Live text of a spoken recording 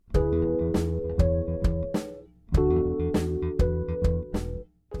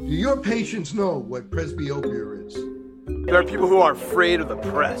Do your patients know what presbyopia is? There are people who are afraid of the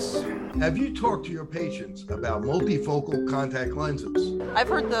press. Have you talked to your patients about multifocal contact lenses? I've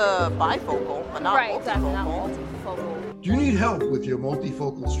heard the bifocal, but not multifocal. Exactly, not multifocal. Do you need help with your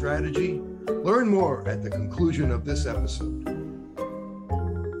multifocal strategy? Learn more at the conclusion of this episode.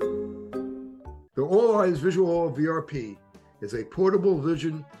 The All Eyes Visual VRP is a portable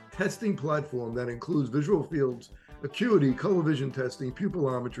vision testing platform that includes visual fields, acuity, color vision testing,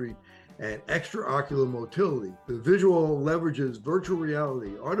 pupillometry, and extraocular motility. The visual leverages virtual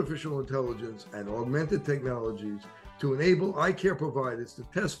reality, artificial intelligence, and augmented technologies to enable eye care providers to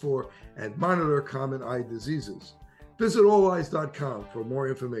test for and monitor common eye diseases. Visit alleyes.com for more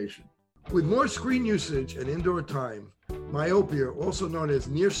information. With more screen usage and indoor time, myopia, also known as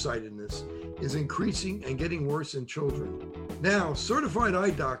nearsightedness, is increasing and getting worse in children. Now, certified eye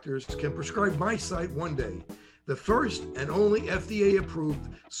doctors can prescribe MiSight One Day, the first and only FDA-approved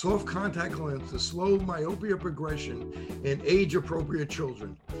soft contact lens to slow myopia progression in age-appropriate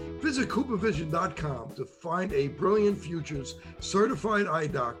children. Visit CooperVision.com to find a Brilliant Futures certified eye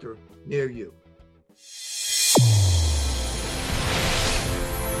doctor near you.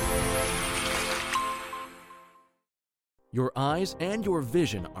 Your eyes and your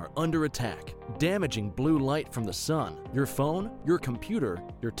vision are under attack, damaging blue light from the sun. Your phone, your computer,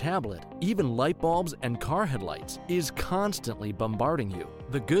 your tablet, even light bulbs and car headlights is constantly bombarding you.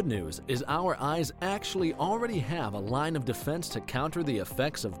 The good news is our eyes actually already have a line of defense to counter the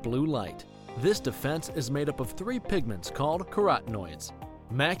effects of blue light. This defense is made up of 3 pigments called carotenoids.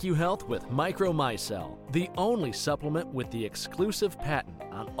 MacuHealth with MicroMicelle, the only supplement with the exclusive patent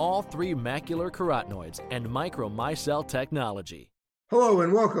on all 3 macular carotenoids and MicroMicelle technology. Hello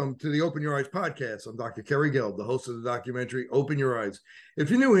and welcome to the Open Your Eyes podcast. I'm Dr. Kerry Gelb, the host of the documentary Open Your Eyes. If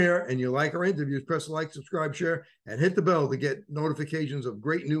you're new here and you like our interviews, press like, subscribe, share, and hit the bell to get notifications of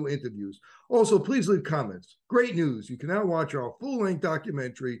great new interviews. Also, please leave comments. Great news, you can now watch our full-length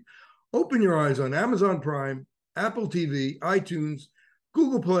documentary Open Your Eyes on Amazon Prime, Apple TV, iTunes,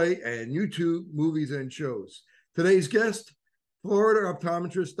 Google Play, and YouTube movies and shows. Today's guest, Florida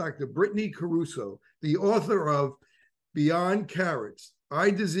optometrist Dr. Britney Caruso, the author of Beyond Carrots,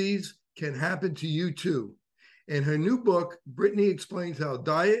 Eye Disease Can Happen to You Too. In her new book, Britney explains how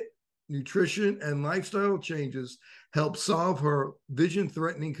diet, nutrition, and lifestyle changes help solve her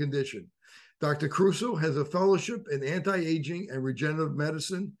vision-threatening condition. Dr. Caruso has a fellowship in anti-aging and regenerative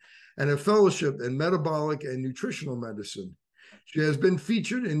medicine and a fellowship in metabolic and nutritional medicine. She has been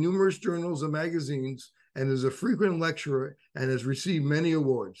featured in numerous journals and magazines and is a frequent lecturer and has received many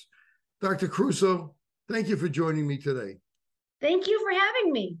awards. Dr. Caruso, thank you for joining me today. Thank you for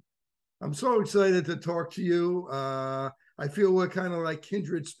having me. I'm so excited to talk to you. I feel we're kind of like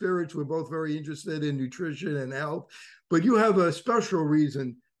kindred spirits. We're both very interested in nutrition and health, but you have a special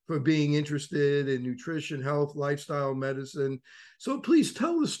reason for being interested in nutrition, health, lifestyle, medicine. So please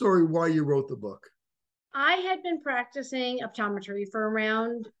tell the story why you wrote the book. I had been practicing optometry for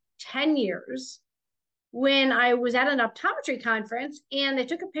around 10 years when I was at an optometry conference and they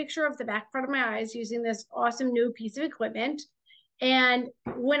took a picture of the back part of my eyes using this awesome new piece of equipment. And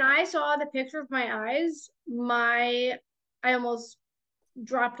when I saw the picture of my eyes, I almost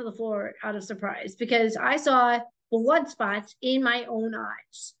dropped to the floor out of surprise because I saw blood spots in my own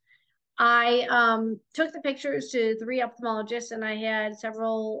eyes. I took the pictures to 3 ophthalmologists and I had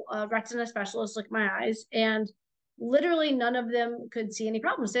several retina specialists look at my eyes, and literally none of them could see any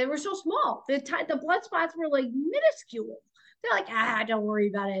problems. They were so small. The blood spots were like minuscule. They're like, don't worry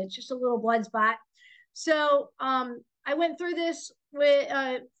about it. It's just a little blood spot. So I went through this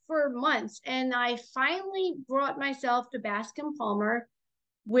for months, and I finally brought myself to Bascom Palmer,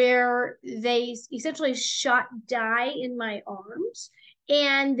 where they essentially shot dye in my arms,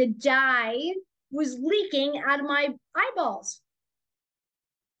 and the dye was leaking out of my eyeballs.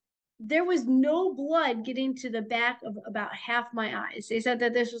 There was no blood getting to the back of about half my eyes. They said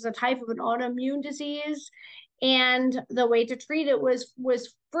that this was a type of an autoimmune disease, and the way to treat it was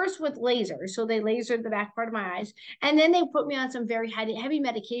first with laser. So they lasered the back part of my eyes, and then they put me on some very heavy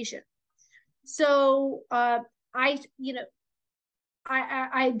medication. So I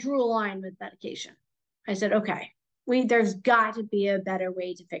drew a line with medication. I said, okay, there's got to be a better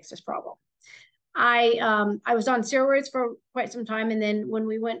way to fix this problem. I was on steroids for quite some time, and then when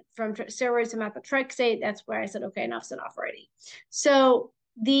we went from steroids to methotrexate, that's where I said, okay, enough's enough already. So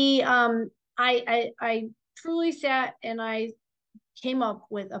I truly sat and I came up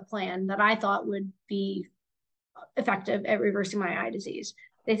with a plan that I thought would be effective at reversing my eye disease.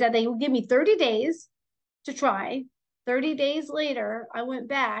 They said they would give me 30 days to try. 30 days later, I went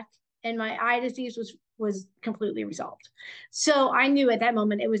back and my eye disease was completely resolved. So I knew at that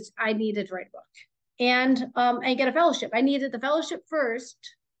moment I needed to write a book and get a fellowship. I needed the fellowship first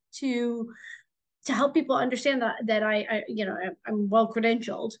to help people understand that I'm well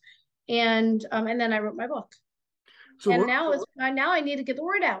credentialed, and then I wrote my book. So now I need to get the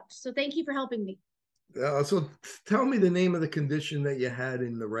word out. So thank you for helping me. So tell me the name of the condition that you had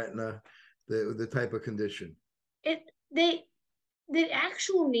in the retina, the type of condition. The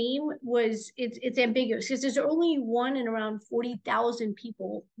actual name it's ambiguous because there's only one in around 40,000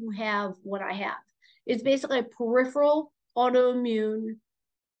 people who have what I have. It's basically a peripheral autoimmune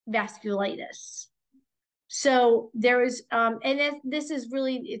vasculitis. So there is, this is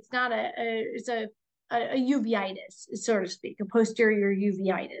really, it's not it's a uveitis, so to speak, a posterior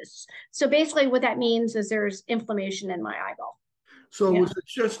uveitis. So basically what that means is there's inflammation in my eyeball. So was it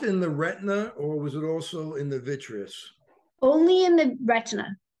just in the retina or was it also in the vitreous? Only in the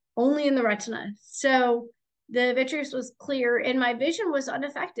retina, only in the retina. So the vitreous was clear and my vision was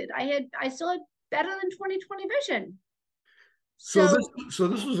unaffected. I still had better than 20/20 vision. So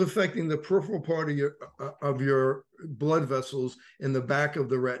this was affecting the peripheral part of your blood vessels in the back of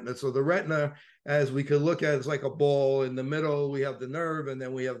the retina. So the retina, as we could look at, is like a ball. In the middle, we have the nerve, and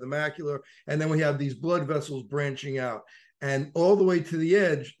then we have the macular, and then we have these blood vessels branching out. And all the way to the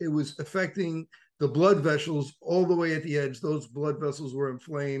edge, it was affecting the blood vessels all the way at the edge. Those blood vessels were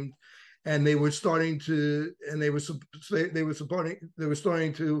inflamed, and they were starting to, and they were starting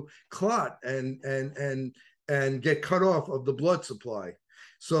to clot and get cut off of the blood supply.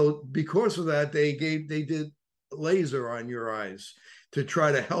 So because of that, they did laser on your eyes to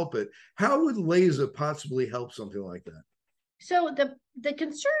try to help it. How would laser possibly help something like that? So the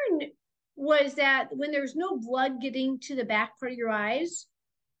concern was that when there's no blood getting to the back part of your eyes,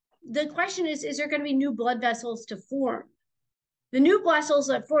 the question is there going to be new blood vessels to form? The new blood vessels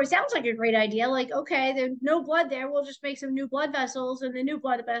that form sounds like a great idea. Like, okay, there's no blood there. We'll just make some new blood vessels, and the new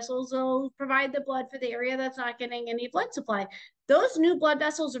blood vessels will provide the blood for the area that's not getting any blood supply. Those new blood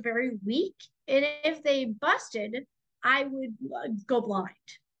vessels are very weak, and if they busted, I would go blind.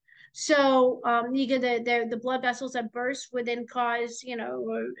 So you get the blood vessels that burst would then cause,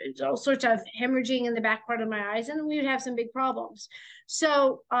 all sorts of hemorrhaging in the back part of my eyes, and we would have some big problems.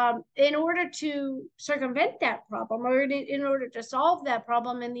 So in order to circumvent that problem, or in order to solve that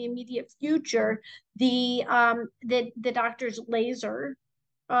problem in the immediate future, the doctor's laser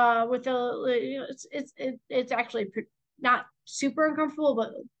with it's actually not super uncomfortable, but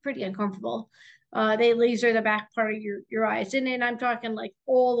pretty uncomfortable. They laser the back part of your eyes. And I'm talking like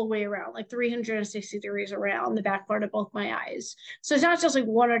all the way around, like 360 degrees around the back part of both my eyes. So it's not just like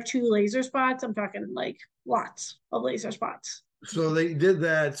one or two laser spots. I'm talking like lots of laser spots. So they did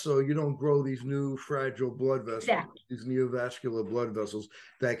that so you don't grow these new fragile blood vessels, exactly. These neovascular blood vessels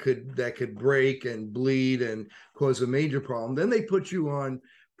that could break and bleed and cause a major problem. Then they put you on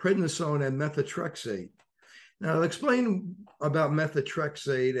prednisone and methotrexate. Now explain about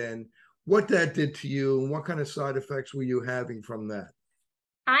methotrexate and what that did to you and what kind of side effects were you having from that?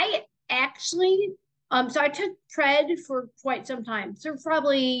 I actually, so I took pred for quite some time. So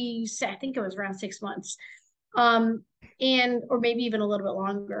probably, I think it was around 6 months. Or maybe even a little bit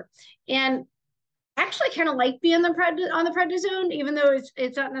longer. And actually kind of like being on the prednisone, even though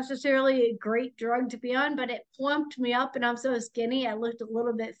it's not necessarily a great drug to be on, but it plumped me up and I'm so skinny, I looked a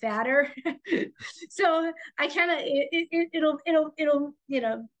little bit fatter. So I kind of, it'll,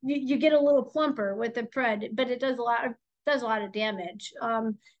 you get a little plumper with the pred, but it does a lot of damage,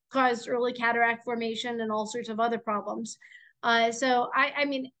 caused early cataract formation and all sorts of other problems. So I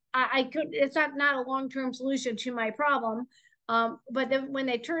mean, I could, it's not a long-term solution to my problem. But then when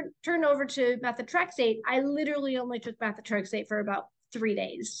they turned over to methotrexate, I literally only took methotrexate for about 3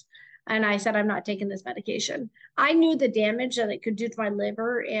 days. And I said, I'm not taking this medication. I knew the damage that it could do to my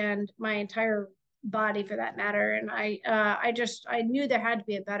liver and my entire body for that matter. And I knew there had to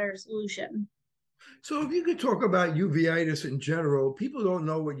be a better solution. So if you could talk about uveitis in general, people don't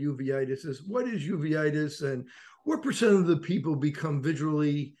know what uveitis is. What is uveitis and what % of the people become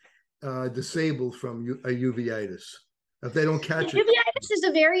visually disabled from a uveitis if they don't catch it? Uveitis is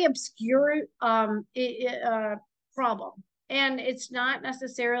a very obscure problem, and it's not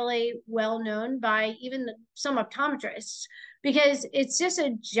necessarily well known by even some optometrists because it's just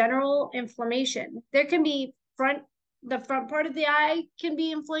a general inflammation. There can be the front part of the eye can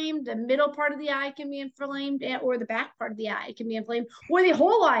be inflamed, the middle part of the eye can be inflamed, or the back part of the eye can be inflamed, or the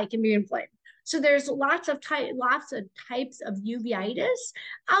whole eye can be inflamed. So there's lots of types of uveitis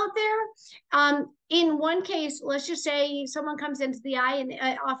out there. In one case, let's just say someone comes into the eye in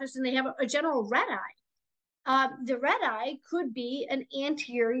the office and they have a general red eye. The red eye could be an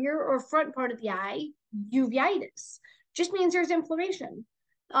anterior or front part of the eye uveitis. Just means there's inflammation.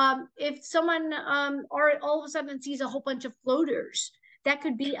 If someone or all of a sudden sees a whole bunch of floaters, that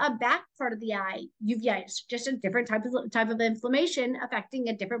could be a back part of the eye uveitis, just a different type of inflammation affecting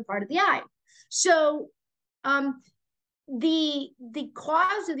a different part of the eye. So the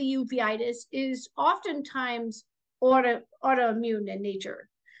cause of the uveitis is oftentimes autoimmune in nature.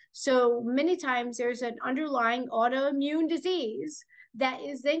 So many times there's an underlying autoimmune disease that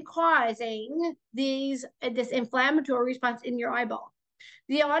is then causing this inflammatory response in your eyeball.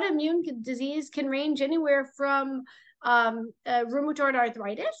 The autoimmune disease can range anywhere from rheumatoid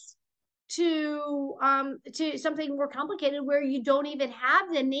arthritis to something more complicated where you don't even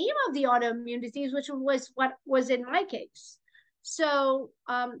have the name of the autoimmune disease, which was what was in my case. So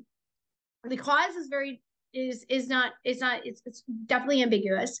the cause is it's definitely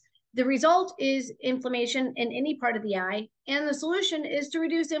ambiguous. The result is inflammation in any part of the eye, and the solution is to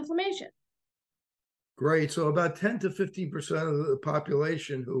reduce inflammation. Great. So about 10 to 15% of the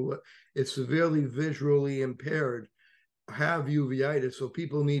population who is severely visually impaired have uveitis. So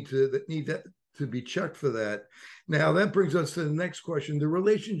people need that to be checked for that. Now that brings us to the next question: the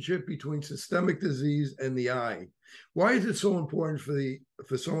relationship between systemic disease and the eye. Why is it so important for you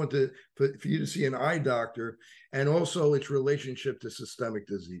to see an eye doctor, and also its relationship to systemic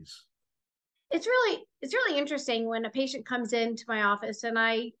disease? It's really interesting when a patient comes into my office and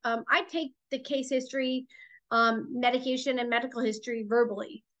I take the case history, medication and medical history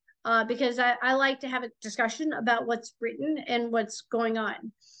verbally, because I like to have a discussion about what's written and what's going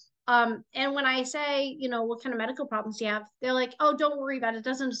on. And when I say, what kind of medical problems do you have? They're like, oh, don't worry about it.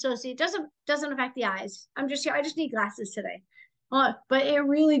 Doesn't affect the eyes. I just need glasses today. But it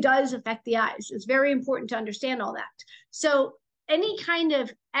really does affect the eyes. It's very important to understand all that. So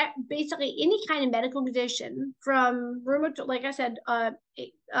basically any kind of medical condition, from rheumatoid, like I said,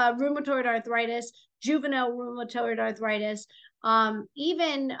 rheumatoid arthritis, juvenile rheumatoid arthritis,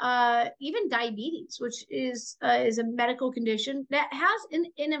 even diabetes, which is a medical condition that has an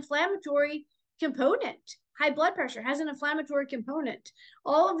inflammatory component. High blood pressure has an inflammatory component.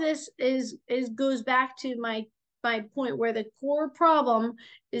 All of this goes back to my point where the core problem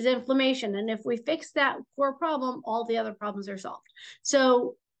is inflammation. And if we fix that core problem, all the other problems are solved.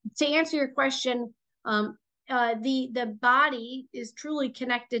 So to answer your question, the body is truly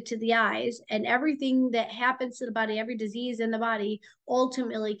connected to the eyes, and everything that happens to the body, every disease in the body,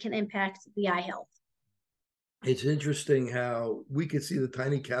 ultimately can impact the eye health. It's interesting how we can see the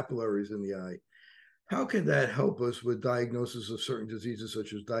tiny capillaries in the eye. How can that help us with diagnosis of certain diseases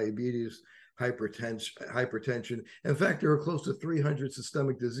such as diabetes, hypertension? In fact, there are close to 300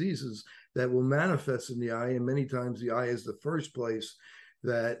 systemic diseases that will manifest in the eye, and many times the eye is the first place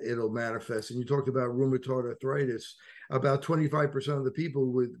that it'll manifest. And you talked about rheumatoid arthritis. About 25% of the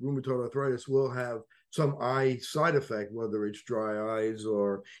people with rheumatoid arthritis will have some eye side effect, whether it's dry eyes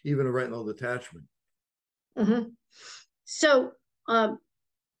or even a retinal detachment. Mm-hmm. So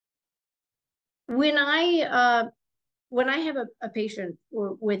when I have a patient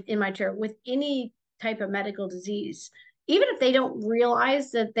in my chair with any type of medical disease, even if they don't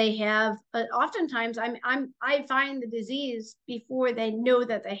realize that they have, oftentimes I find the disease before they know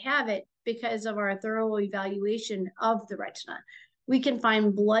that they have it because of our thorough evaluation of the retina. We can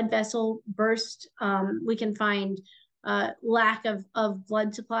find blood vessel burst. We can find lack of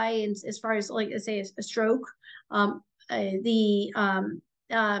blood supply, and as far as, like, let's say, a stroke. The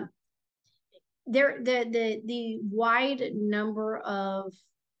wide number of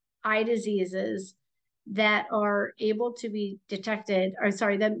eye diseases that are able to be detected,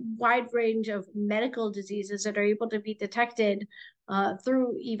 the wide range of medical diseases that are able to be detected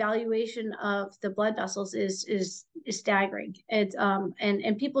through evaluation of the blood vessels is staggering. It's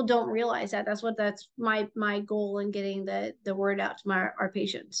and people don't realize that. That's my goal in getting the word out to our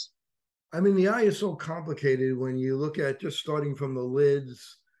patients. I mean, the eye is so complicated when you look at just starting from the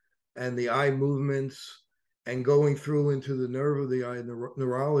lids and the eye movements and going through into the nerve of the eye,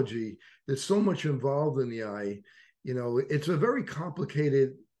 neurology. There's so much involved in the eye. It's a very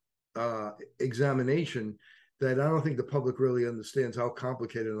complicated examination that I don't think the public really understands how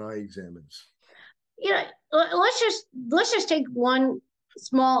complicated an eye exam is. Let's just take one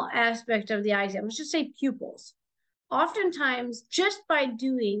small aspect of the eye exam. Let's just say pupils. Oftentimes, just by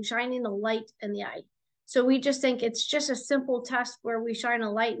shining a light in the eye. So we just think it's just a simple test where we shine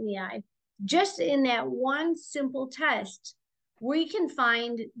a light in the eye. Just in that one simple test, we can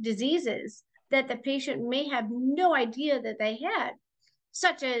find diseases that the patient may have no idea that they had,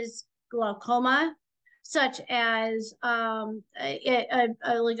 such as glaucoma, such as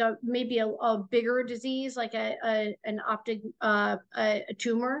maybe a bigger disease like an optic a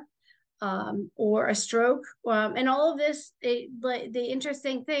tumor, or a stroke, and all of this. The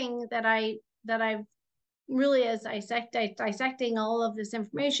interesting thing that I've really, as dissecting all of this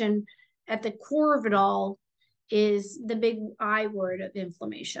information, at the core of it all is the big I word of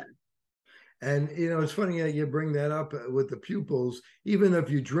inflammation. And it's funny that you bring that up with the pupils. Even if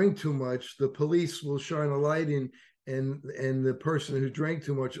you drink too much, the police will shine a light in the person who drank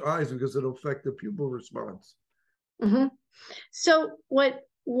too much eyes, because it'll affect the pupil response. Mm-hmm. So what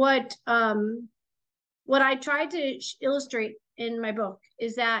I tried to illustrate in my book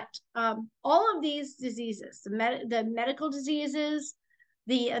is that all of these diseases, the medical diseases,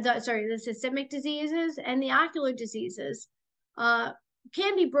 the systemic diseases, and the ocular diseases,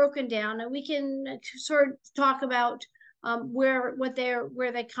 can be broken down, and we can sort of talk about where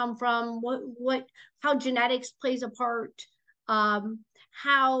they come from, how genetics plays a part,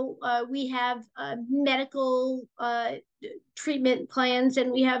 how we have medical treatment plans,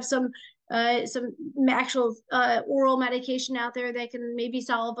 and we have some actual oral medication out there that can maybe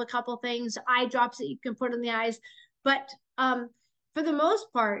solve a couple things, eye drops that you can put in the eyes. But for the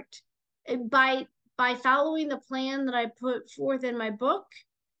most part, by following the plan that I put forth in my book,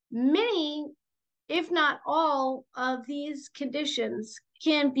 many, if not all, of these conditions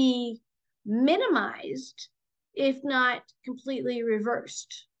can be minimized, if not completely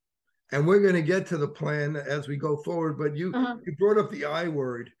reversed. And we're going to get to the plan as we go forward, but you brought up the I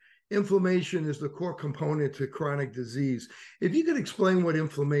word. Inflammation is the core component to chronic disease. If you could explain what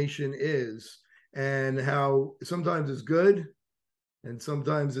inflammation is and how sometimes it's good and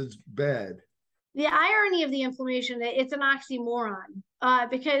sometimes it's bad. The irony of the inflammation, it's an oxymoron,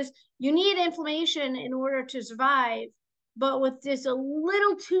 because you need inflammation in order to survive, but with just a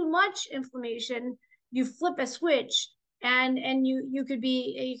little too much inflammation, you flip a switch and you could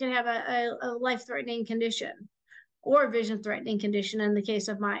have a life-threatening condition, or a vision-threatening condition in the case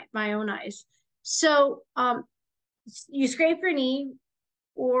of my own eyes. So you scrape your knee,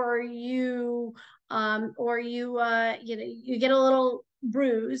 or you get a little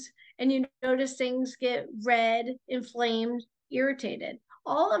bruise, and you notice things get red, inflamed, irritated.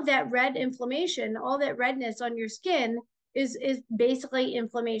 All of that red inflammation, all that redness on your skin is basically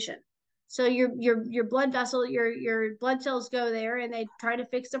inflammation. So your blood vessel, your blood cells go there, and they try to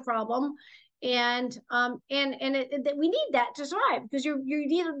fix the problem. And we need that to survive, because you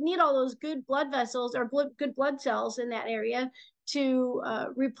need all those good blood vessels, or good blood cells in that area, to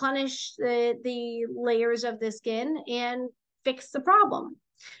replenish the layers of the skin and fix the problem.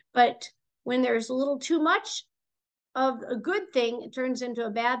 But when there's a little too much of a good thing, it turns into a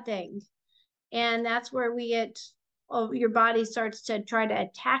bad thing. And that's where your body starts to try to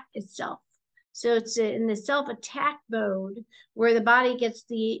attack itself. So it's in the self-attack mode, where the body gets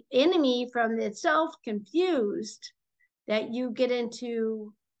the enemy from itself confused, that you get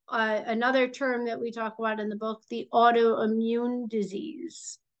into another term that we talk about in the book, the autoimmune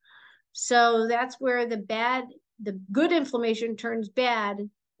disease. So that's where the good inflammation turns bad,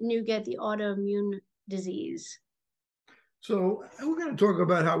 and you get the autoimmune disease. So we're going to talk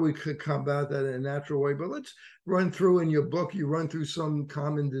about how we could combat that in a natural way, but let's run through, in your book, you run through some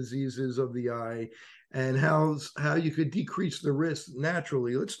common diseases of the eye and how you could decrease the risk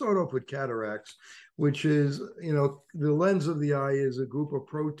naturally. Let's start off with cataracts, which is, the lens of the eye is a group of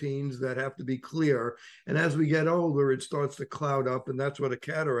proteins that have to be clear. And as we get older, it starts to cloud up, and that's what a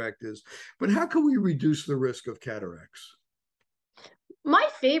cataract is. But how can we reduce the risk of cataracts? My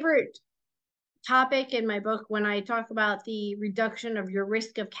favorite topic in my book, when I talk about the reduction of your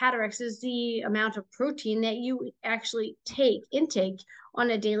risk of cataracts, is the amount of protein that you actually intake on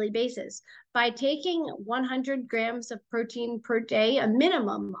a daily basis. By taking 100 grams of protein per day, a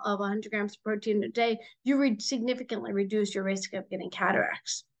minimum of 100 grams of protein a day, you significantly reduce your risk of getting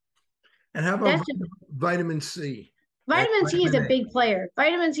cataracts. And how about vitamin C? Vitamin C is a big player.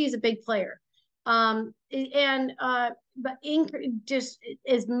 Vitamin C is a big player. But just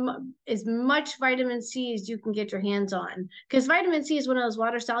as much vitamin C as you can get your hands on, because vitamin C is one of those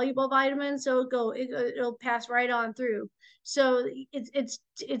water soluble vitamins, so it'll pass right on through. So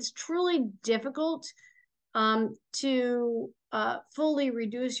it's truly difficult to fully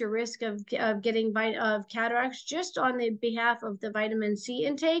reduce your risk of getting cataracts just on the behalf of the vitamin C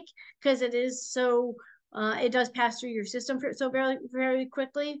intake, because it is so it does pass through your system so very, very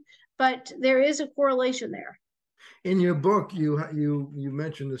quickly. But there is a correlation there. In your book, you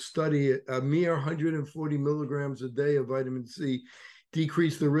mentioned a study, a mere 140 milligrams a day of vitamin C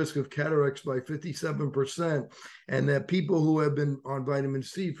decrease the risk of cataracts by 57%, and that people who have been on vitamin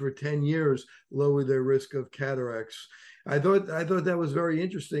C for 10 years lower their risk of cataracts. I thought that was very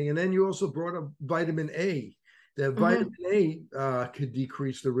interesting. And then you also brought up vitamin A, that vitamin A could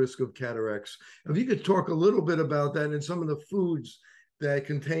decrease the risk of cataracts. If you could talk a little bit about that and some of the foods that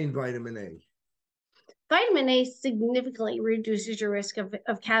contain vitamin A. Vitamin A significantly reduces your risk of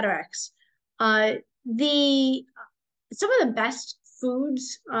cataracts. Some of the best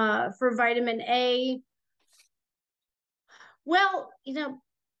foods for vitamin A, well,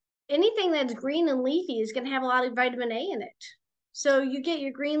 anything that's green and leafy is going to have a lot of vitamin A in it. So you get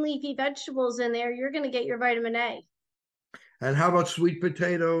your green leafy vegetables in there, you're going to get your vitamin A. And how about sweet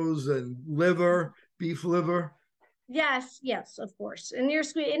potatoes and liver, beef liver? Yes, of course. And your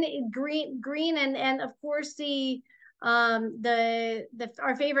sweet and green and of course our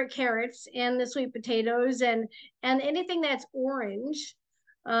favorite carrots and the sweet potatoes and anything that's orange.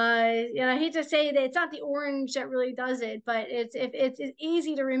 I hate to say that it's not the orange that really does it, but it's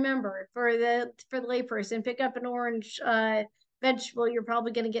easy to remember for the layperson. Pick up an orange vegetable, you're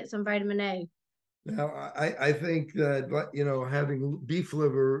probably going to get some vitamin A. Now, I think that having beef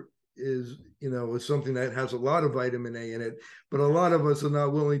liver is something that has a lot of vitamin A in it, but a lot of us are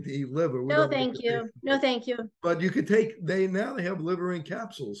not willing to eat liver. No, thank you. No, thank you. But you could they have liver in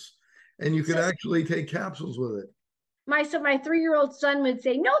capsules, and you could actually take capsules with it. My 3-year-old son would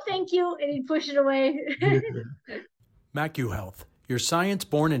say, "No, thank you," and he'd push it away. MacuHealth, your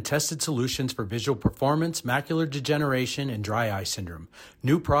science-born and tested solutions for visual performance, macular degeneration, and dry eye syndrome.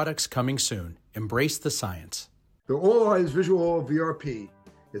 New products coming soon. Embrace the science. The All Eyes Visual All VRP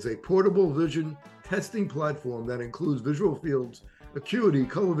is a portable vision testing platform that includes visual fields, acuity,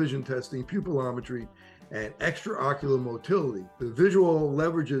 color vision testing, pupillometry, and extraocular motility. The visual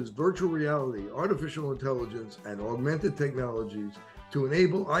leverages virtual reality, artificial intelligence, and augmented technologies to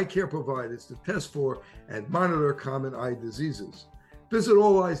enable eye care providers to test for and monitor common eye diseases. Visit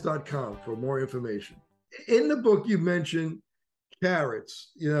alleyes.com for more information. In the book, you mentioned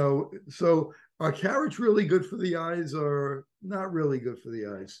carrots, so are carrots really good for the eyes or not really good for the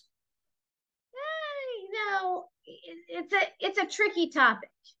eyes? It's a tricky topic.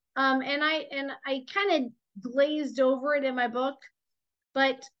 And I kind of glazed over it in my book,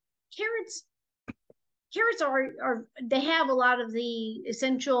 but carrots are they have a lot of the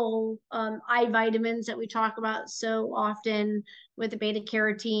essential eye vitamins that we talk about so often with the beta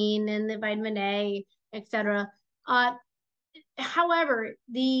carotene and the vitamin A, etc. However,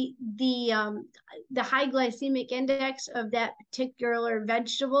 the high glycemic index of that particular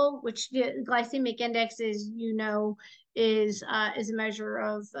vegetable, which the glycemic index is a measure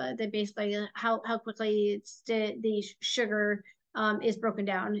of basically how quickly the sugar is broken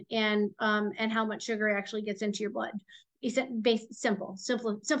down and how much sugar actually gets into your blood.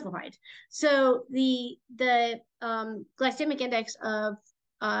 Simplified. So the glycemic index of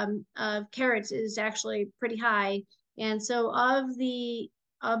carrots is actually pretty high. And so of the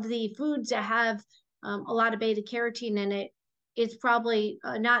foods that have a lot of beta carotene in it, it's probably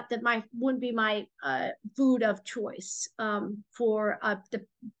not that wouldn't be my food of choice for the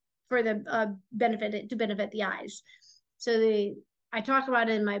benefit the eyes. So I talk about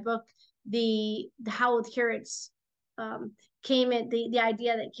it in my book how the carrots came in, the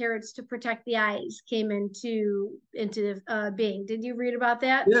idea that carrots to protect the eyes came into being. Did you read about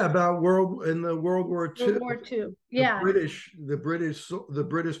that? Yeah, about World War II. World War II. Yeah. The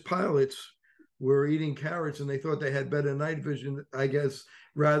British pilots were eating carrots and they thought they had better night vision, I guess,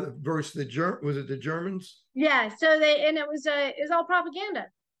 rather versus the Germans? Yeah. So it was all propaganda.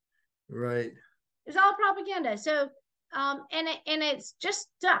 Right. It's all propaganda. So and it's just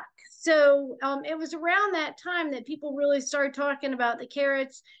stuck. So it was around that time that people really started talking about the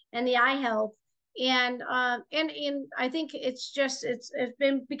carrots and the eye health, and I think it's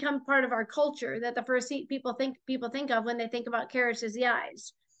become part of our culture that the first thing people think of when they think about carrots is the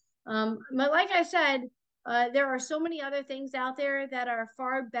eyes. But like I said, there are so many other things out there that are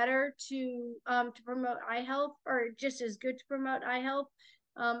far better to promote eye health, or just as good to promote eye health.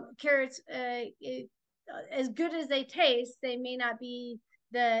 Carrots, as good as they taste, they may not be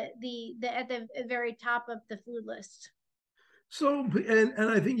the at the very top of the food list. So, and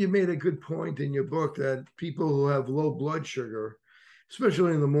I think you made a good point in your book that people who have low blood sugar,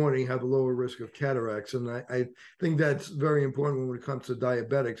 especially in the morning, have a lower risk of cataracts. And I think that's very important when it comes to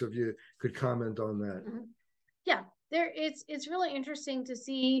diabetics, if you could comment on that. Mm-hmm. Yeah, it's really interesting to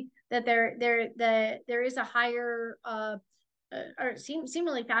see that there is a higher or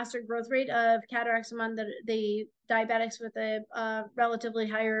seemingly faster growth rate of cataracts among the diabetics with a relatively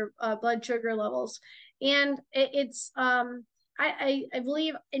higher blood sugar levels. And it's I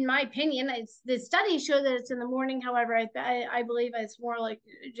believe, in my opinion, the studies show that it's in the morning. However, I believe it's more like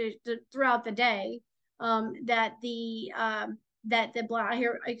throughout the day, that the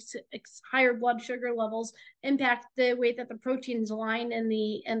higher blood sugar levels impact the way that the proteins align in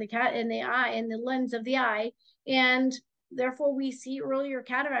the eye, in the lens of the eye, and therefore we see earlier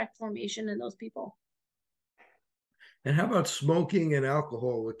cataract formation in those people. And how about smoking and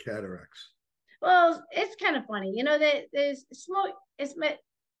alcohol with cataracts? Well, it's kind of funny, that there's smoke.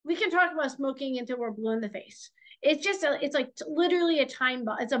 We can talk about smoking until we're blue in the face. It's like literally a time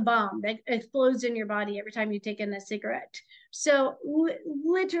bomb. It's a bomb that explodes in your body every time you take in a cigarette. So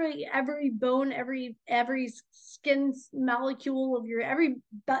literally every bone, every skin molecule of every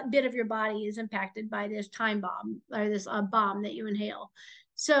bit of your body is impacted by this time bomb, or this bomb that you inhale.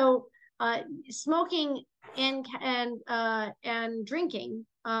 So smoking and drinking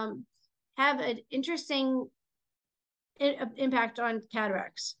have an interesting impact on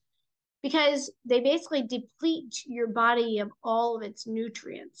cataracts, because they basically deplete your body of all of its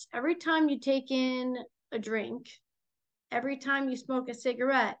nutrients. Every time you take in a drink, every time you smoke a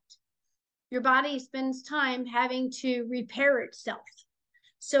cigarette, your body spends time having to repair itself.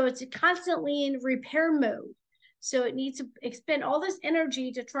 So it's constantly in repair mode. So it needs to expend all this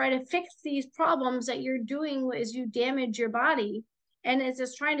energy to try to fix these problems that you're doing as you damage your body. And as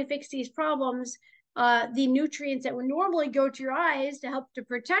it's trying to fix these problems, the nutrients that would normally go to your eyes to help to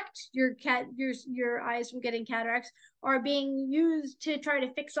protect your eyes from getting cataracts are being used to try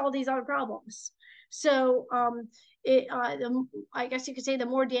to fix all these other problems. So I guess you could say the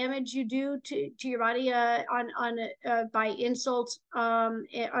more damage you do to your body by insult,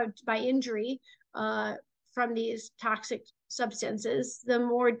 by injury from these toxic substances, the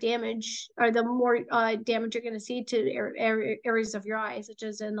more damage you're going to see to areas of your eye, such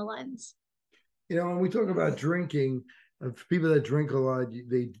as in the lens. When we talk about drinking, people that drink a lot,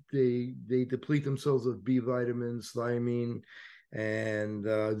 they deplete themselves of B vitamins, thiamine, and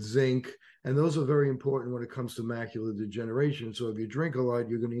zinc, and those are very important when it comes to macular degeneration. So if you drink a lot,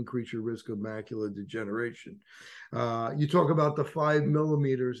 you're going to increase your risk of macular degeneration. You talk about the 5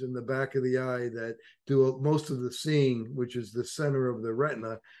 millimeters in the back of the eye that do most of the seeing, which is the center of the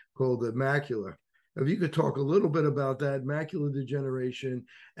retina, called the macula. If you could talk a little bit about that, macular degeneration,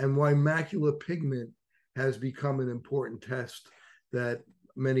 and why macular pigment has become an important test that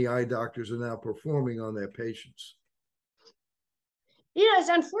many eye doctors are now performing on their patients. It's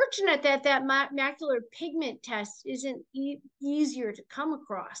unfortunate that macular pigment test isn't easier to come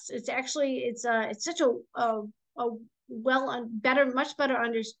across. It's actually, it's such a much better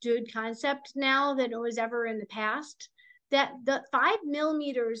understood concept now than it was ever in the past. That the 5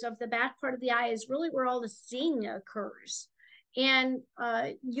 millimeters of the back part of the eye is really where all the seeing occurs. And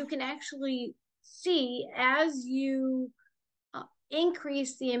you can actually see, as you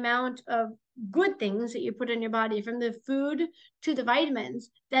increase the amount of good things that you put in your body, from the food to the vitamins,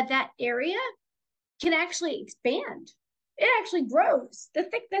 that area can actually expand. It actually grows. The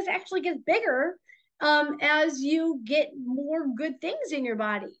thickness actually gets bigger as you get more good things in your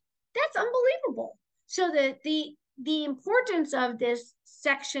body. That's unbelievable. So the importance of this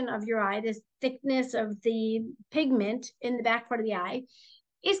section of your eye, this thickness of the pigment in the back part of the eye,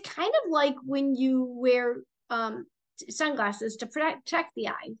 is kind of like when you wear sunglasses to protect the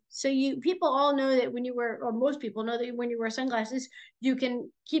eye. So people all know that when you wear, or most people know that when you wear sunglasses, you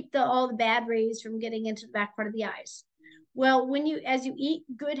can keep all the bad rays from getting into the back part of the eyes. Well, as you eat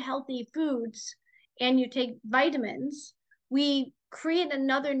good, healthy foods and you take vitamins, we create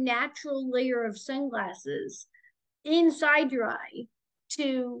another natural layer of sunglasses inside your eye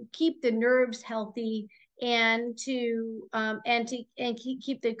to keep the nerves healthy and to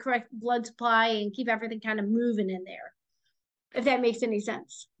keep the correct blood supply and keep everything kind of moving in there, if that makes any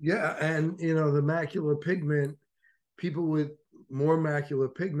sense. Yeah, and the macular pigment, people with more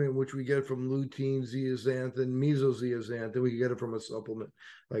macular pigment, which we get from lutein, zeaxanthin, mesozeaxanthin, we can get it from a supplement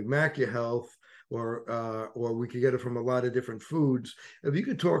like MacuHealth, or we could get it from a lot of different foods. If you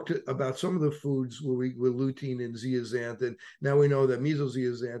could talk about some of the foods with lutein and zeaxanthin. Now we know that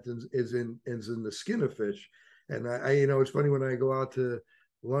mesozeaxanthin is in the skin of fish, and I it's funny, when I go out to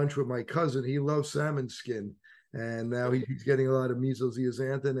lunch with my cousin, he loves salmon skin, and now he's getting a lot of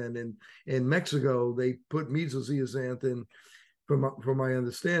mesozeaxanthin. And in Mexico, they put mesozeaxanthin, from my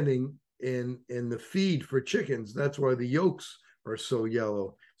understanding, in the feed for chickens. That's why the yolks are so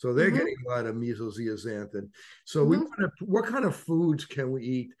yellow. So they're getting a lot of mesozeaxanthin. So what kind of foods can we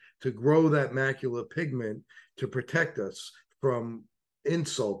eat to grow that macular pigment to protect us from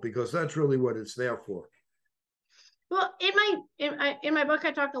insult? Because that's really what it's there for. Well, in my book,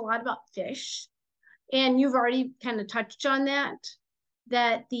 I talk a lot about fish. and you've already kind of touched on that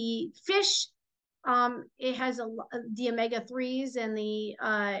the fish, it has the omega-3s and the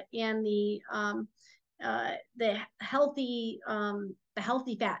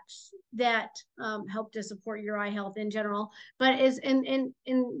healthy fats that help to support your eye health in general. But is in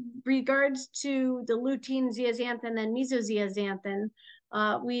regards to the lutein, zeaxanthin, and mesozeaxanthin,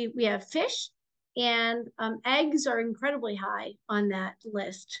 we have fish, and eggs are incredibly high on that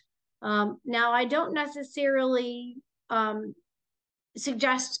list. Now, I don't necessarily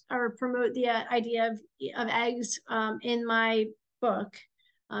suggest or promote the idea of eggs in my book,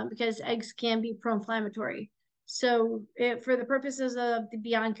 because eggs can be pro-inflammatory. So for the purposes of the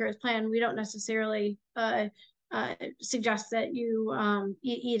Beyond Cures plan, we don't necessarily suggest that you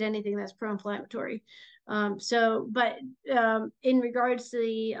eat anything that's pro-inflammatory. But in regards to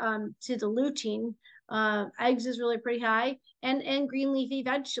the lutein, eggs is really pretty high, and green leafy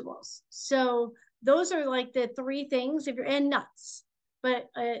vegetables. So those are like the three things, and nuts. But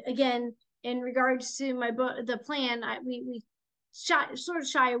again, in regards to my book, the plan, we sort of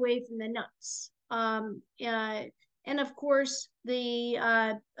shy away from the nuts. And of course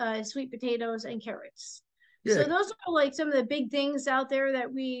the sweet potatoes and carrots. Yeah. So those are like some of the big things out there that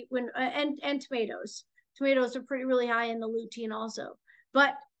and tomatoes. Tomatoes are really high in the lutein also.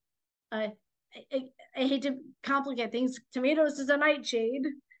 But I hate to complicate things. Tomatoes is a nightshade.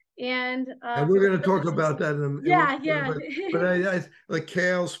 And we're going to talk about that yeah. But I like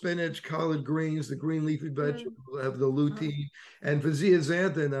kale, spinach, collard greens, the green leafy vegetables have the lutein, and for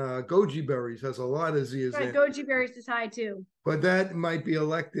zeaxanthin, goji berries has a lot of zeaxanthin. Right, goji berries is high too. But that might be a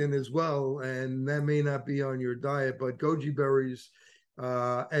lectin as well, and that may not be on your diet. But goji berries,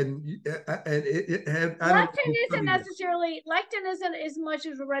 lectin isn't as much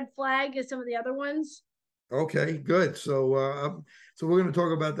as a red flag as some of the other ones. Okay, good. So we're going to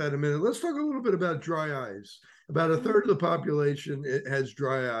talk about that in a minute. Let's talk a little bit about dry eyes. About a third of the population has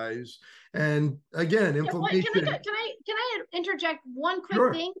dry eyes, and again, inflammation. Can I interject one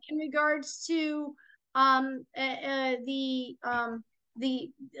quick thing in regards to the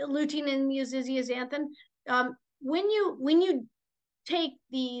lutein and mesozeaxanthin? When you take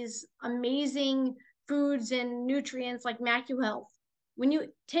these amazing foods and nutrients like MacuHealth, when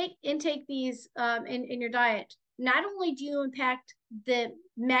you intake these in your diet, not only do you impact the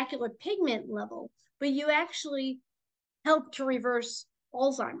macular pigment level, but you actually help to reverse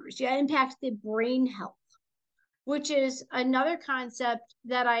Alzheimer's. You impact the brain health, which is another concept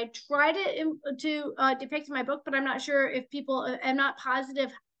that I try to depict in my book, but I'm not sure if people. I'm not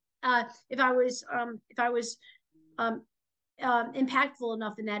positive if I was impactful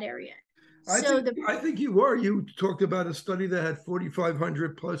enough in that area. I think you were. You talked about a study that had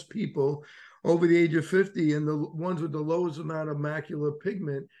 4,500 plus people over the age of 50, and the ones with the lowest amount of macular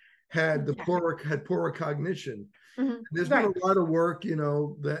pigment had poorer cognition. Mm-hmm. There's been a lot of work,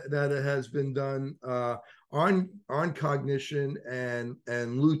 that has been done on cognition and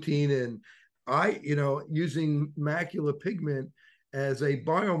lutein, and using macular pigment as a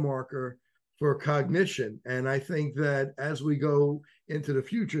biomarker for cognition. And I think that as we go into the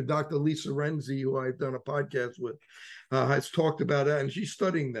future, Dr. Lisa Renzi, who I've done a podcast with, has talked about it, and she's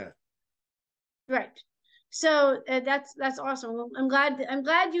studying that. Right. So that's awesome. I'm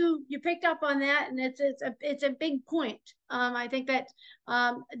glad you picked up on that, and it's a big point. I think that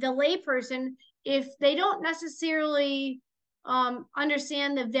the layperson, if they don't necessarily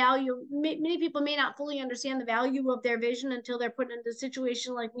understand the value, many people may not fully understand the value of their vision until they're put into a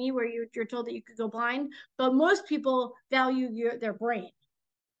situation like me where you're told that you could go blind. But most people value their brain.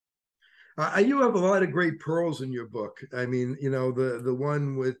 You have a lot of great pearls in your book. I mean, the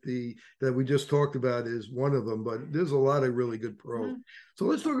one with that we just talked about is one of them, but there's a lot of really good pearls. Mm-hmm. So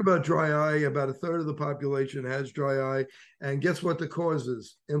let's talk about dry eye. About a third of the population has dry eye, and guess what the cause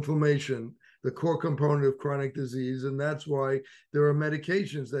is? Inflammation, the core component of chronic disease, and that's why there are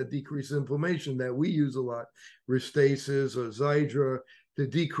medications that decrease inflammation that we use a lot, Restasis or Xiidra, to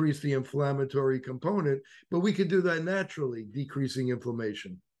decrease the inflammatory component, but we could do that naturally, decreasing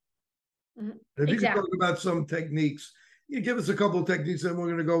inflammation. Mm-hmm. If you can talk about some techniques, you give us a couple of techniques, and we're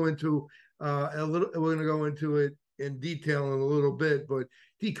going to go into we're going to go into it in detail in a little bit, but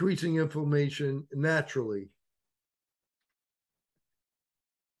decreasing inflammation naturally.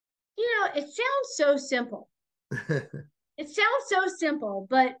 It sounds so simple. It sounds so simple,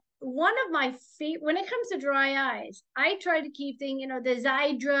 but one of my favorite, when it comes to dry eyes, I try to keep things, the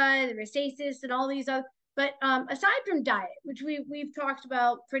Xiidra, the Restasis, and all these other. But aside from diet, which we've talked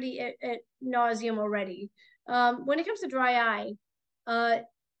about pretty at nauseum already, when it comes to dry eye,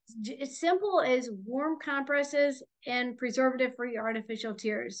 it's simple as warm compresses and preservative-free artificial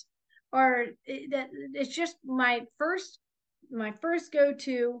tears. are that it's just my first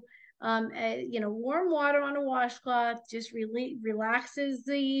go-to. Warm water on a washcloth just really relaxes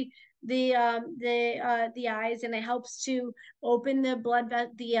the eyes, and it helps to open the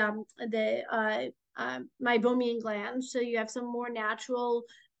meibomian glands, so you have some more natural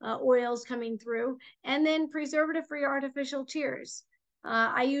oils coming through, and then preservative-free artificial tears.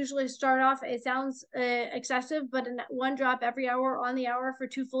 I usually start off, it sounds excessive, but one drop every hour on the hour for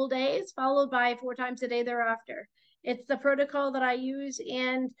 2 full days, followed by 4 times a day thereafter. It's the protocol that I use,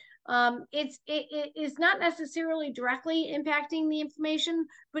 and it is not necessarily directly impacting the inflammation,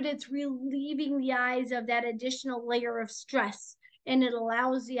 but it's relieving the eyes of that additional layer of stress, and it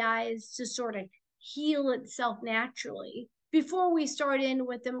allows the eyes to sort of heal itself naturally before we start in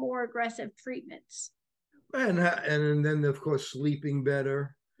with the more aggressive treatments. And then of course sleeping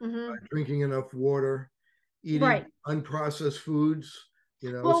better, drinking enough water, eating unprocessed foods.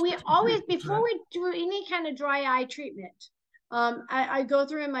 Well, we always, before we do any kind of dry eye treatment, I go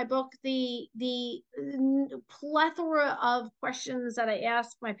through in my book the plethora of questions that I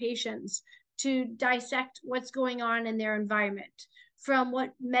ask my patients to dissect what's going on in their environment, from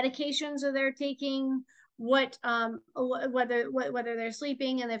what medications are they taking, whether they're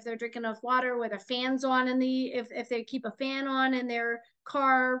sleeping, and if they're drinking enough water, whether fans on if they keep a fan on in their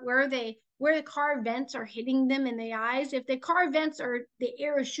car, where the car vents are hitting them in the eyes. If the car vents are, the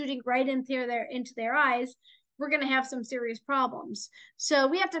air is shooting right into their eyes, we're going to have some serious problems. So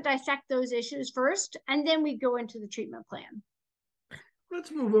we have to dissect those issues first, and then we go into the treatment plan.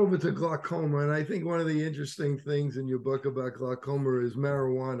 Let's move over to glaucoma. And I think one of the interesting things in your book about glaucoma is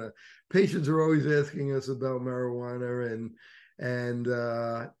marijuana. Patients are always asking us about marijuana, and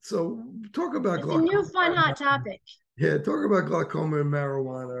so talk about glaucoma. It's a new fun hot topic. Yeah, talk about glaucoma and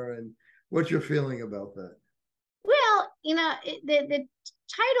marijuana and what you're feeling about that. Well, the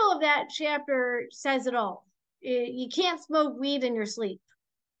title of that chapter says it all. You can't smoke weed in your sleep.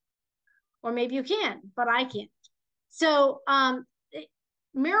 Or maybe you can, but I can't. So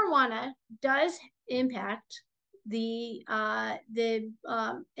marijuana does impact the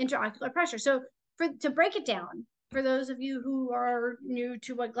intraocular pressure. So to break it down, for those of you who are new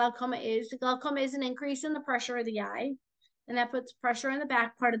to what glaucoma is an increase in the pressure of the eye, and that puts pressure on the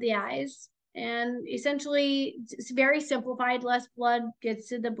back part of the eyes. And essentially, it's very simplified. Less blood gets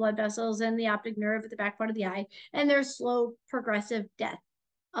to the blood vessels and the optic nerve at the back part of the eye, and there's slow progressive death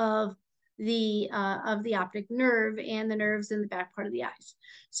of the optic nerve and the nerves in the back part of the eyes.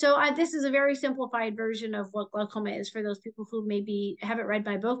 So this is a very simplified version of what glaucoma is for those people who maybe haven't read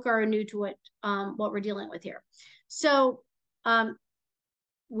my book or are new to what we're dealing with here. So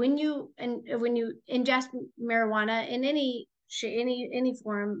when you ingest marijuana in any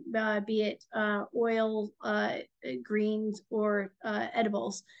form, be it oil, greens, or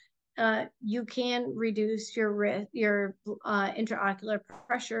edibles, you can reduce your intraocular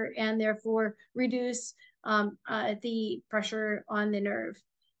pressure, and therefore reduce the pressure on the nerve.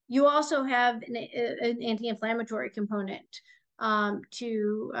 You also have an anti-inflammatory component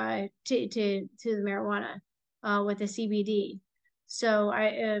to the marijuana with the CBD. So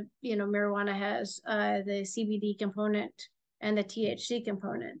marijuana has the CBD component and the THC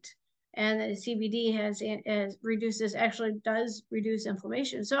component, and the CBD does reduce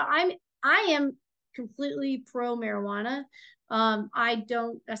inflammation. So I am completely pro marijuana. I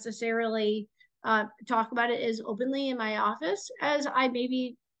don't necessarily talk about it as openly in my office as I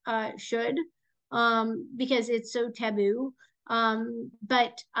maybe should, because it's so taboo.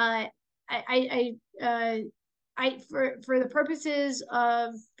 But for the purposes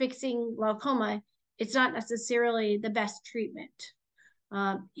of fixing glaucoma, it's not necessarily the best treatment.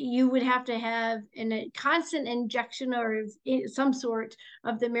 You would have to have a constant injection or some sort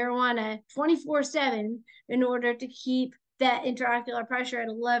of the marijuana 24/7 in order to keep that intraocular pressure at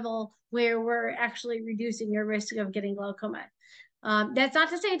a level where we're actually reducing your risk of getting glaucoma. That's not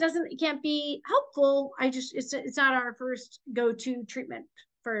to say it can't be helpful. It's not our first go-to treatment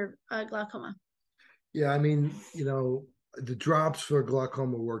for glaucoma. Yeah, I mean, the drops for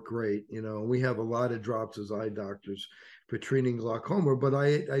glaucoma work great. We have a lot of drops as eye doctors for treating glaucoma, but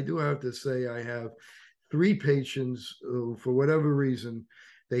I do have to say I have 3 patients who, for whatever reason,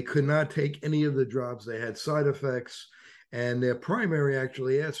 they could not take any of the drops. They had side effects, and their primary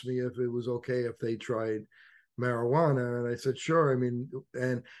actually asked me if it was okay if they tried marijuana, and I said sure. I mean,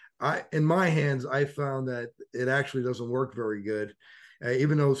 and in my hands, I found that it actually doesn't work very good,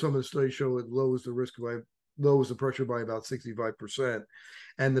 even though some of the studies show it lowers the pressure by about 65%,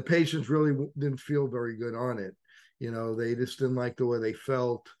 and the patients really didn't feel very good on it. They just didn't like the way they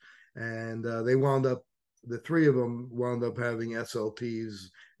felt, and they wound up the three of them wound up having SLTs,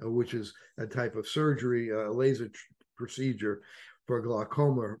 which is a type of surgery, a laser procedure for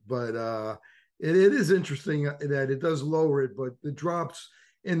glaucoma. But it is interesting that it does lower it, but the drops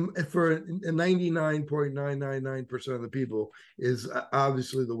for 99.999% of the people is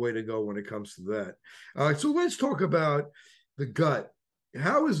obviously the way to go when it comes to that. So let's talk about the gut.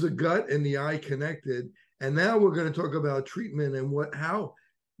 How is the gut and the eye connected? And now we're going to talk about treatment and how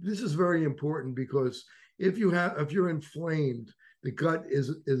this is very important, because if you're inflamed, the gut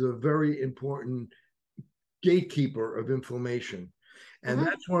is a very important gatekeeper of inflammation. And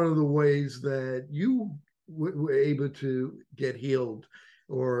that's one of the ways that you were able to get healed,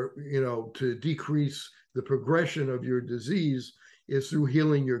 or to decrease the progression of your disease, is through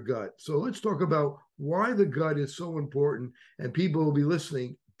healing your gut. So let's talk about why the gut is so important. And people will be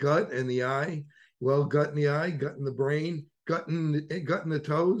listening. Gut and the eye. Well, gut in the eye, gut in the brain, gut in the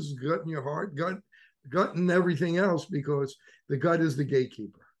toes, gut in your heart, gut in everything else, because the gut is the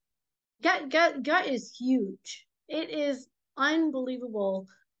gatekeeper. Gut is huge. It is unbelievable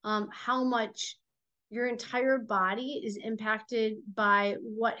how much your entire body is impacted by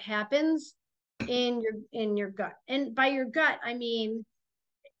what happens in your gut. And by your gut, I mean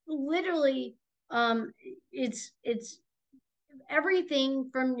literally it's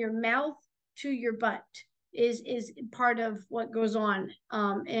everything from your mouth to your butt is part of what goes on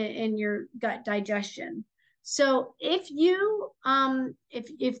in your gut digestion. So if you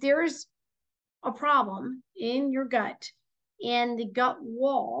if there's a problem in your gut and the gut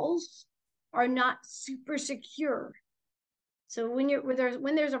walls are not super secure, so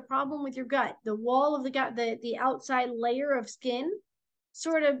when there's a problem with your gut, the wall of the gut, the outside layer of skin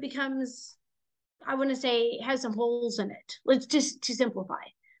sort of becomes, I want to say, has some holes in it. Let's just to simplify.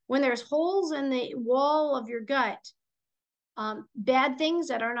 When there's holes in the wall of your gut, bad things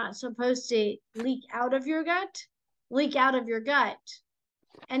that are not supposed to leak out of your gut,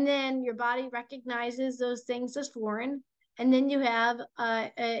 and then your body recognizes those things as foreign, and then you have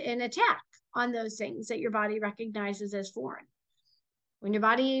an attack on those things that your body recognizes as foreign. When your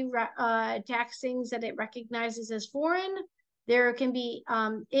body attacks things that it recognizes as foreign, there can be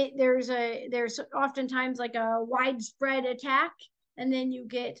there's oftentimes like a widespread attack, and then you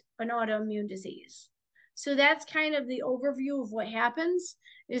get an autoimmune disease. So that's kind of the overview of what happens,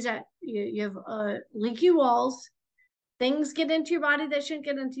 is that you have leaky walls, things get into your body that shouldn't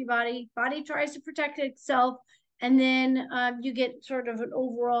get into your body, body tries to protect itself, and then you get sort of an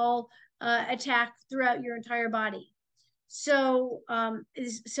overall attack throughout your entire body. So and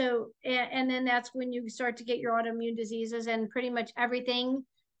then that's when you start to get your autoimmune diseases, and pretty much everything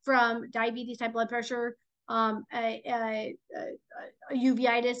from diabetes, high blood pressure,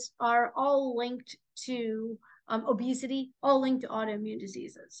 uveitis are all linked to obesity, all linked to autoimmune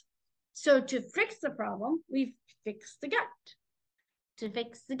diseases. So to fix the problem, we fix the gut. To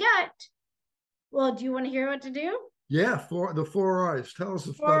fix the gut, well, do you want to hear what to do? Yeah, for the 4 R's. Tell us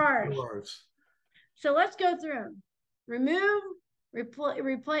about the 4 R's. So let's go through them. Remove,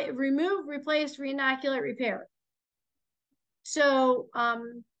 replace, reinoculate, repair. So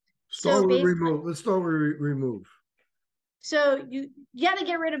Let's start with remove. So you got to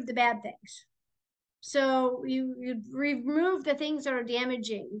get rid of the bad things. So you remove the things that are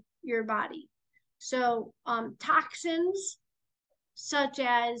damaging your body. So toxins such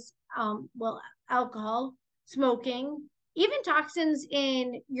as alcohol, smoking, even toxins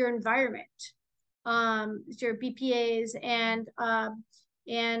in your environment, your BPAs and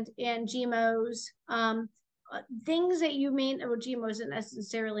GMOs, things that you may, well, GMO isn't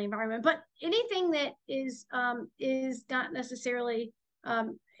necessarily environment, but anything that is not necessarily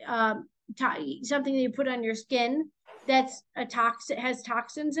something that you put on your skin that's a toxic, has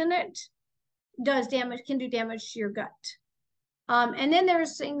toxins in it, can do damage to your gut. And then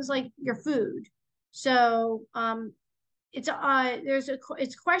there's things like your food. So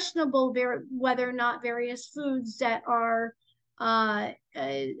it's questionable whether or not various foods that are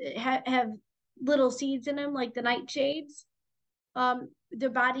have little seeds in them, like the nightshades, the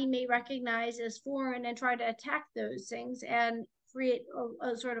body may recognize as foreign and try to attack those things and create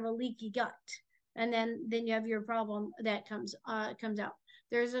a sort of a leaky gut, and then you have your problem that comes out.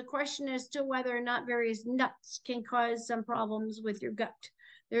 There's a question as to whether or not various nuts can cause some problems with your gut.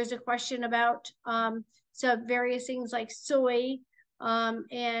 There's a question about some various things like soy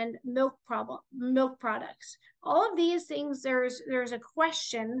and milk products. All of these things, there's a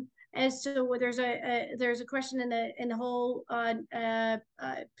question as to whether there's a question in the whole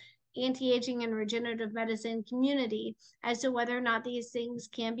anti-aging and regenerative medicine community as to whether or not these things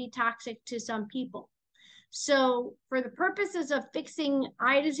can be toxic to some people. So for the purposes of fixing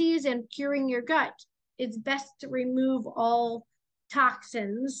eye disease and curing your gut, it's best to remove all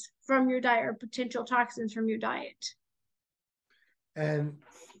toxins from your diet or potential toxins from your diet. And,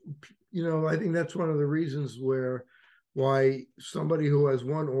 I think that's one of the reasons why somebody who has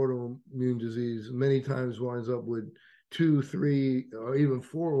one autoimmune disease many times winds up with 2, 3, or even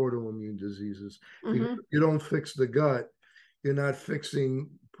 4 autoimmune diseases. Because if you don't fix the gut, you're not fixing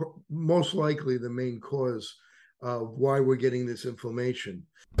most likely the main cause of why we're getting this inflammation.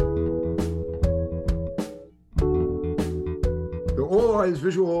 The All Eyes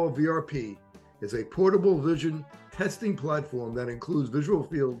Visual VRP is a portable vision testing platform that includes visual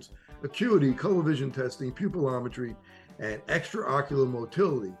fields, acuity, color vision testing, pupillometry, and extraocular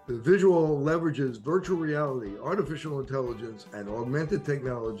motility. The visual leverages virtual reality, artificial intelligence, and augmented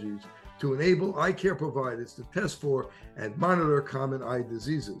technologies to enable eye care providers to test for and monitor common eye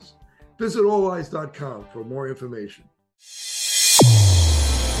diseases. Visit alleyes.com for more information.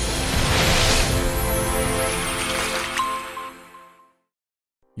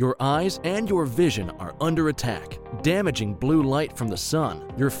 Your eyes and your vision are under attack. Damaging blue light from the sun,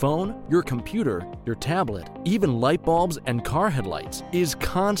 your phone, your computer, your tablet, even light bulbs and car headlights is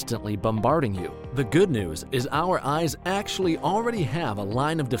constantly bombarding you. The good news is our eyes actually already have a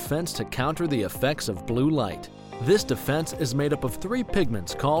line of defense to counter the effects of blue light. This defense is made up of 3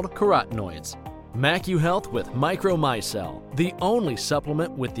 pigments called carotenoids. MacuHealth with Micromicelle, the only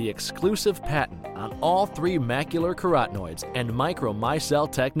supplement with the exclusive patent on all 3 macular carotenoids and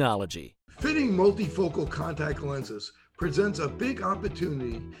Micromicelle technology. Fitting multifocal contact lenses presents a big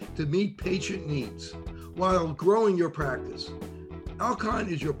opportunity to meet patient needs while growing your practice. Alcon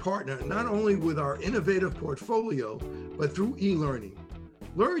is your partner not only with our innovative portfolio, but through e-learning.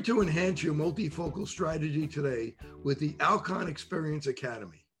 Learn to enhance your multifocal strategy today with the Alcon Experience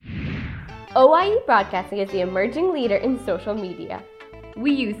Academy. OIE Broadcasting is the emerging leader in social media.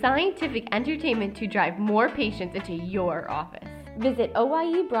 We use scientific entertainment to drive more patients into your office. Visit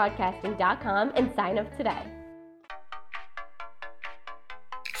oiebroadcasting.com and sign up today.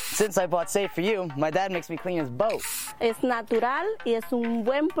 Since I bought Safe For You, my dad makes me clean his boat. Es natural y es un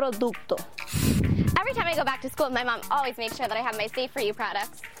buen producto. Every time I go back to school, my mom always makes sure that I have my Safe For You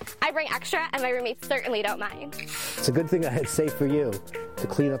products. I bring extra, and my roommates certainly don't mind. It's a good thing I had Safe For You to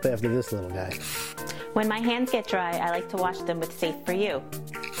clean up after this little guy. When my hands get dry, I like to wash them with Safe For You.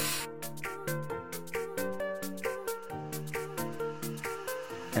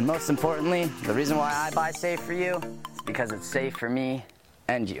 And most importantly, the reason why I buy Safe For You is because it's safe for me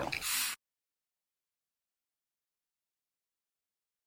and you.